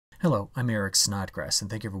Hello, I'm Eric Snodgrass,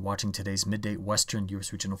 and thank you for watching today's Midday Western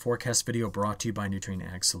U.S. Regional Forecast video brought to you by Nutrien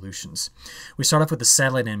Ag Solutions. We start off with the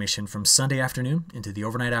satellite animation from Sunday afternoon into the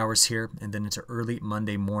overnight hours here, and then into early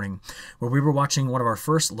Monday morning, where we were watching one of our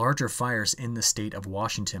first larger fires in the state of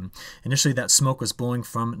Washington. Initially, that smoke was blowing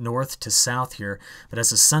from north to south here, but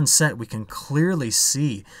as the sun set, we can clearly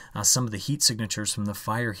see some of the heat signatures from the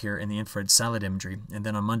fire here in the infrared satellite imagery, and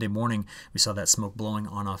then on Monday morning, we saw that smoke blowing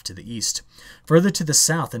on off to the east. Further to the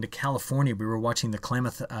south, into California, we were watching the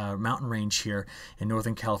Klamath mountain range here in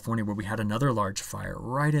Northern California, where we had another large fire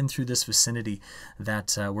right in through this vicinity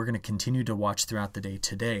that we're going to continue to watch throughout the day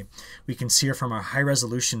today. We can see here from our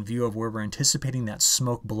high-resolution view of where we're anticipating that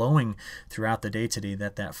smoke blowing throughout the day today,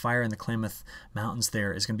 that fire in the Klamath Mountains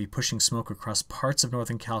there is going to be pushing smoke across parts of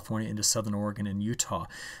Northern California into southern Oregon and Utah.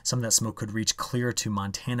 Some of that smoke could reach clear to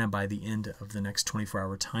Montana by the end of the next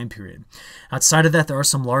 24-hour time period. Outside of that, there are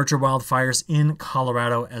some larger wildfires in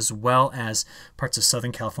Colorado as well as parts of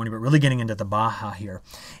Southern California, but really getting into the Baja here.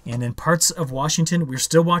 And in parts of Washington, we're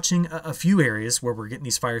still watching a few areas where we're getting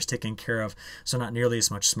these fires taken care of, so not nearly as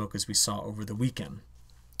much smoke as we saw over the weekend.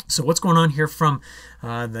 So what's going on here from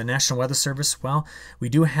the National Weather Service? Well, we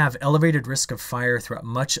do have elevated risk of fire throughout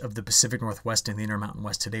much of the Pacific Northwest and the Intermountain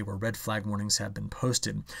West today, where red flag warnings have been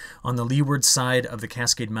posted. On the leeward side of the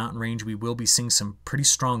Cascade Mountain Range, we will be seeing some pretty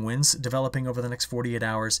strong winds developing over the next 48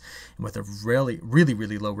 hours, and with a really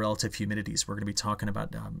low relative humidities, we're going to be talking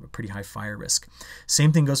about a pretty high fire risk.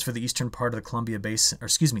 Same thing goes for the eastern part of the Columbia Basin, or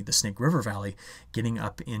excuse me, the Snake River Valley, getting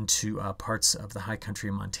up into parts of the high country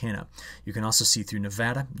of Montana. You can also see through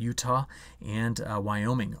Nevada, Utah, and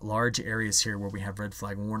Wyoming, large areas here where we have red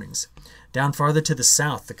flag warnings. Down farther to the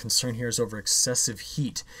south, the concern here is over excessive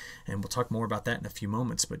heat, and we'll talk more about that in a few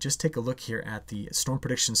moments, but just take a look here at the Storm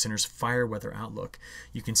Prediction Center's fire weather outlook.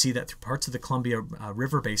 You can see that through parts of the Columbia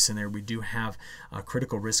River Basin there, we do have a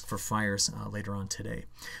critical risk for fires later on today.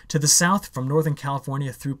 To the south, from Northern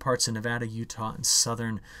California through parts of Nevada, Utah, and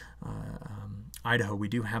southern Idaho, we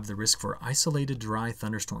do have the risk for isolated dry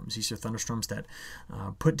thunderstorms. These are thunderstorms that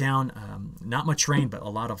put down not much rain, but a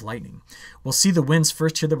lot of lightning. We'll see the winds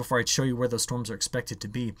first here, though, before I show you where those storms are expected to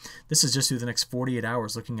be. This is just through the next 48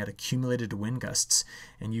 hours, looking at accumulated wind gusts,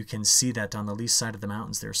 and you can see that on the lee side of the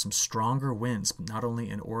mountains, there are some stronger winds, not only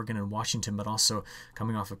in Oregon and Washington, but also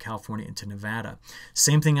coming off of California into Nevada.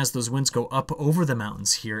 Same thing as those winds go up over the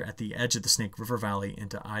mountains here at the edge of the Snake River Valley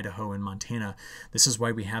into Idaho and Montana. This is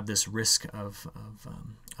why we have this risk of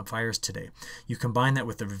fires today. You combine that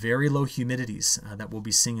with the very low humidities that we'll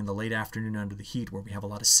be seeing in the late afternoon under the heat, where we have a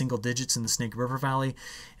lot of single digits in the Snake River Valley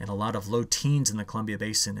and a lot of low teens in the Columbia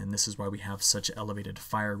Basin, and this is why we have such elevated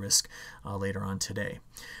fire risk later on today.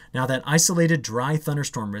 Now, that isolated dry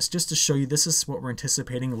thunderstorm risk, just to show you, this is what we're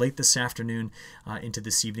anticipating late this afternoon into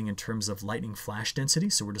this evening in terms of lightning flash density.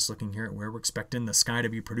 So we're just looking here at where we're expecting the sky to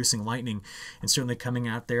be producing lightning, and certainly coming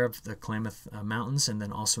out there of the Klamath Mountains, and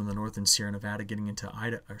then also in the north in Sierra Nevada, getting into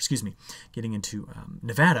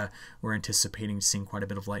Nevada, we're anticipating seeing quite a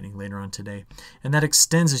bit of lightning later on today. And that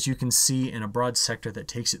extends, as you can see, in a broad sector that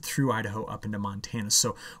takes it through Idaho up into Montana.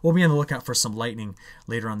 So we'll be on the lookout for some lightning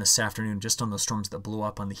later on this afternoon, just on those storms that blow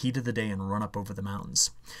up on the heat of the day and run up over the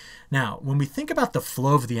mountains. Now, when we think about the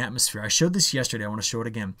flow of the atmosphere, I showed this yesterday, I want to show it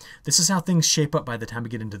again. This is how things shape up by the time we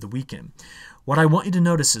get into the weekend. What I want you to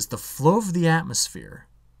notice is the flow of the atmosphere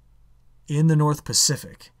in the North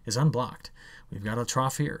Pacific is unblocked. We've got a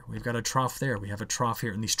trough here, we've got a trough there, we have a trough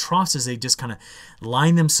here. And these troughs, as they just kind of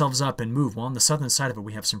line themselves up and move, well, on the southern side of it,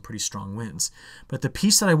 we have some pretty strong winds. But the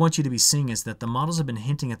piece that I want you to be seeing is that the models have been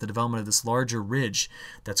hinting at the development of this larger ridge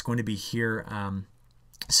that's going to be here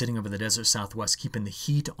sitting over the desert southwest, keeping the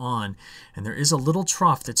heat on. And there is a little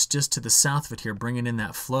trough that's just to the south of it here, bringing in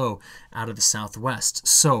that flow out of the southwest.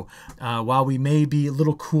 So while we may be a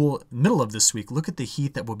little cool middle of this week, look at the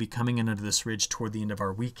heat that will be coming in under this ridge toward the end of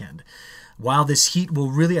our weekend. While this heat will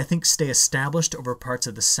really, I think, stay established over parts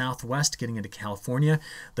of the southwest, getting into California,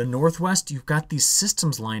 the northwest, you've got these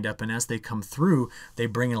systems lined up, and as they come through, they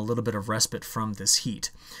bring in a little bit of respite from this heat.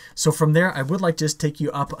 So from there, I would like to just take you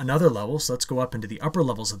up another level. So let's go up into the upper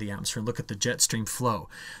levels of the atmosphere and look at the jet stream flow.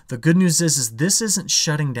 The good news is this isn't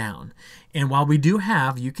shutting down. And while we do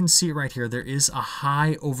have, you can see it right here, there is a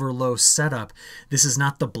high over low setup. This is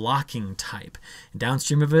not the blocking type.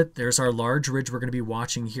 Downstream of it, there's our large ridge we're going to be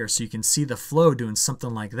watching here. So you can see the flow doing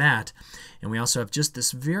something like that. And we also have just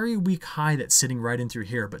this very weak high that's sitting right in through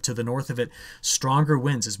here. But to the north of it, stronger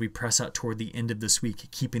winds as we press out toward the end of this week,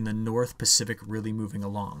 keeping the North Pacific really moving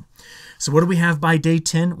along. So what do we have by day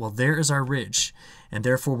 10? Well, there is our ridge. and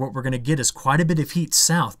therefore what we're going to get is quite a bit of heat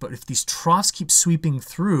south. But if these troughs keep sweeping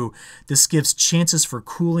through, this gives chances for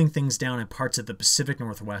cooling things down in parts of the Pacific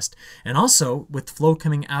Northwest. And also, with flow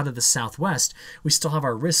coming out of the southwest, we still have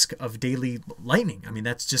our risk of daily lightning. I mean,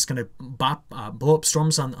 that's just going to blow up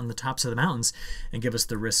storms on the tops of the mountains and give us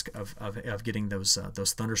the risk of getting those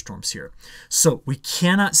thunderstorms here. So we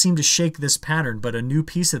cannot seem to shake this pattern, but a new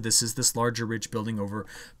piece of this is this larger ridge building over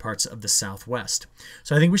parts of the southwest.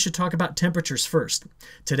 So I think we should talk about temperatures first.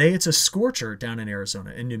 Today it's a scorcher down in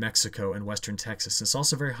Arizona, in New Mexico, and western Texas. It's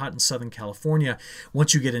also very hot in Southern California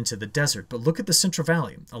once you get into the desert. But look at the Central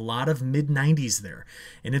Valley, a lot of mid-90s there.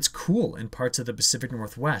 And it's cool in parts of the Pacific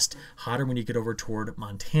Northwest, hotter when you get over toward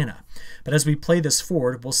Montana. But as we play this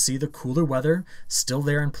forward, we'll see the cooler weather still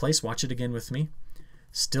there in place. Watch it again with me.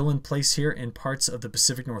 Still in place here in parts of the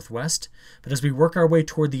Pacific Northwest. But as we work our way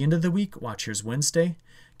toward the end of the week, watch, here's Wednesday,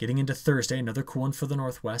 getting into Thursday, another cool one for the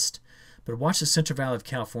Northwest. But watch the Central Valley of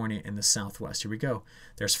California in the Southwest. Here we go.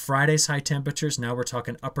 There's Friday's high temperatures. Now we're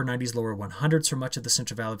talking upper 90s, lower 100s for much of the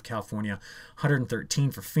Central Valley of California.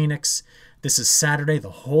 113 for Phoenix. This is Saturday. The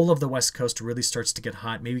whole of the West Coast really starts to get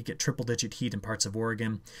hot. Maybe get triple-digit heat in parts of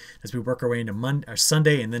Oregon. As we work our way into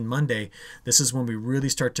Sunday and then Monday, this is when we really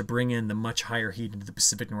start to bring in the much higher heat into the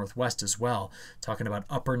Pacific Northwest as well. Talking about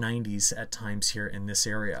upper 90s at times here in this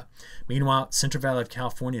area. Meanwhile, Central Valley of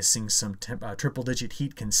California is seeing some triple-digit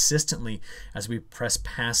heat consistently as we press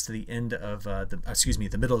past the end of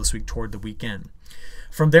the middle of this week toward the weekend.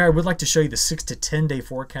 From there, I would like to show you the 6 to 10 day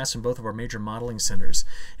forecast from both of our major modeling centers.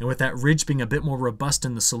 And with that ridge being a bit more robust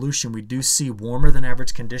in the solution, we do see warmer than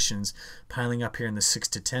average conditions piling up here in the 6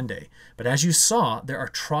 to 10 day. But as you saw, there are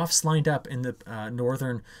troughs lined up in the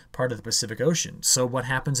northern part of the Pacific Ocean. So what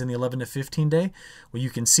happens in the 11 to 15 day? Well, you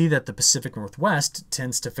can see that the Pacific Northwest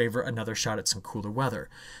tends to favor another shot at some cooler weather.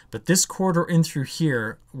 But this corridor in through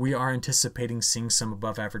here, we are anticipating seeing some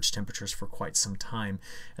above average temperatures for quite some time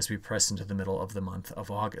as we press into the middle of the month of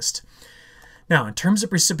August. Now, in terms of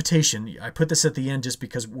precipitation, I put this at the end just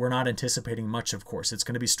because we're not anticipating much, of course. It's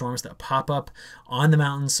going to be storms that pop up on the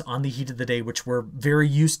mountains on the heat of the day, which we're very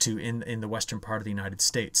used to in the western part of the United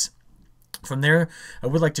States. From there, I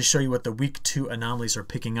would like to show you what the week 2 anomalies are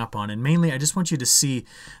picking up on. And mainly, I just want you to see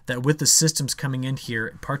that with the systems coming in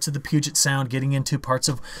here, parts of the Puget Sound, getting into parts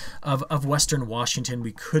of western Washington,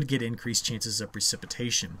 we could get increased chances of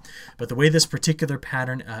precipitation. But the way this particular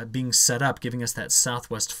pattern being set up, giving us that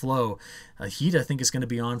southwest flow, heat I think is going to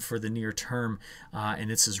be on for the near term. And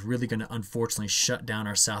this is really going to unfortunately shut down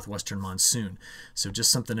our southwestern monsoon. So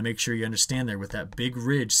just something to make sure you understand there. With that big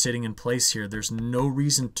ridge sitting in place here, there's no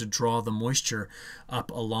reason to draw the moisture up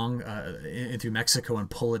along through Mexico and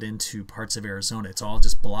pull it into parts of Arizona. It's all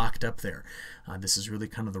just blocked up there. This is really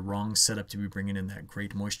kind of the wrong setup to be bringing in that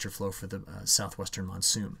great moisture flow for the southwestern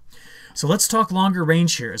monsoon. So let's talk longer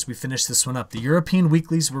range here as we finish this one up. The European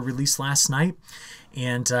weeklies were released last night,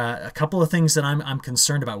 and a couple of things that I'm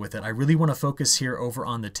concerned about with it. I really want to focus here over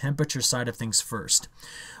on the temperature side of things first.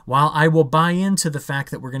 While I will buy into the fact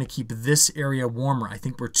that we're going to keep this area warmer, I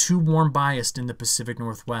think we're too warm biased in the Pacific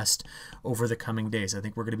Northwest over the coming days. I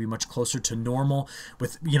think we're going to be much closer to normal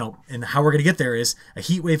with, and how we're going to get there is a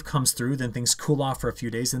heat wave comes through, then things cool off for a few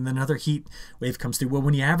days, and then another heat wave comes through. Well,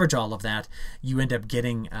 when you average all of that, you end up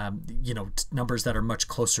getting, numbers that are much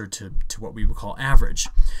closer to what we would call average.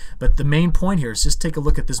 But the main point here is just take a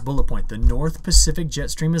look at this bullet point. The North Pacific jet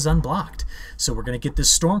stream is unblocked. So we're going to get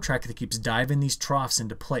this storm track that keeps diving these troughs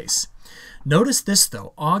into place. Notice this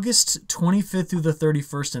though, August 25th through the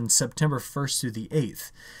 31st and September 1st through the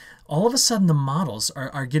 8th. All of a sudden the models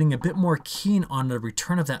are getting a bit more keen on the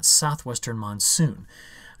return of that southwestern monsoon.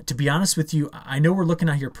 To be honest with you, I know we're looking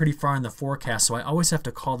out here pretty far in the forecast, so I always have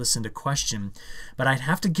to call this into question, but I'd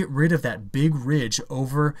have to get rid of that big ridge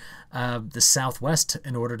over the southwest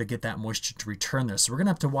in order to get that moisture to return there. So we're going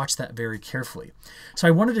to have to watch that very carefully. So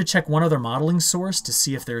I wanted to check one other modeling source to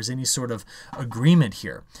see if there's any sort of agreement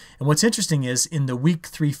here. And what's interesting is in the week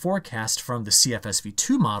 3 forecast from the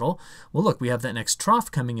CFSV2 model, well look, we have that next trough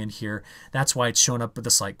coming in here. That's why it's showing up with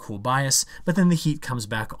a slight cool bias, but then the heat comes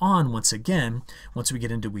back on once again once we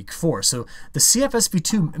get into week 4. So the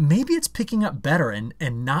CFSV2, maybe it's picking up better and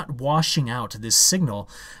not washing out this signal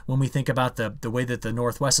when we think about the way that the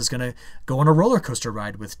Northwest is going to go on a roller coaster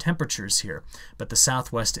ride with temperatures here. But the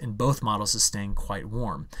Southwest in both models is staying quite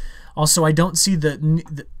warm. Also, I don't see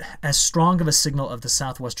as strong of a signal of the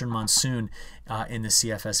southwestern monsoon in the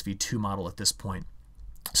CFSV2 model at this point.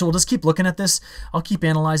 So we'll just keep looking at this. I'll keep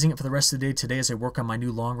analyzing it for the rest of the day today as I work on my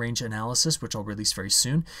new long-range analysis, which I'll release very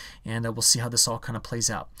soon, and we'll see how this all kind of plays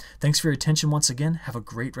out. Thanks for your attention once again. Have a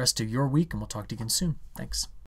great rest of your week, and we'll talk to you again soon. Thanks.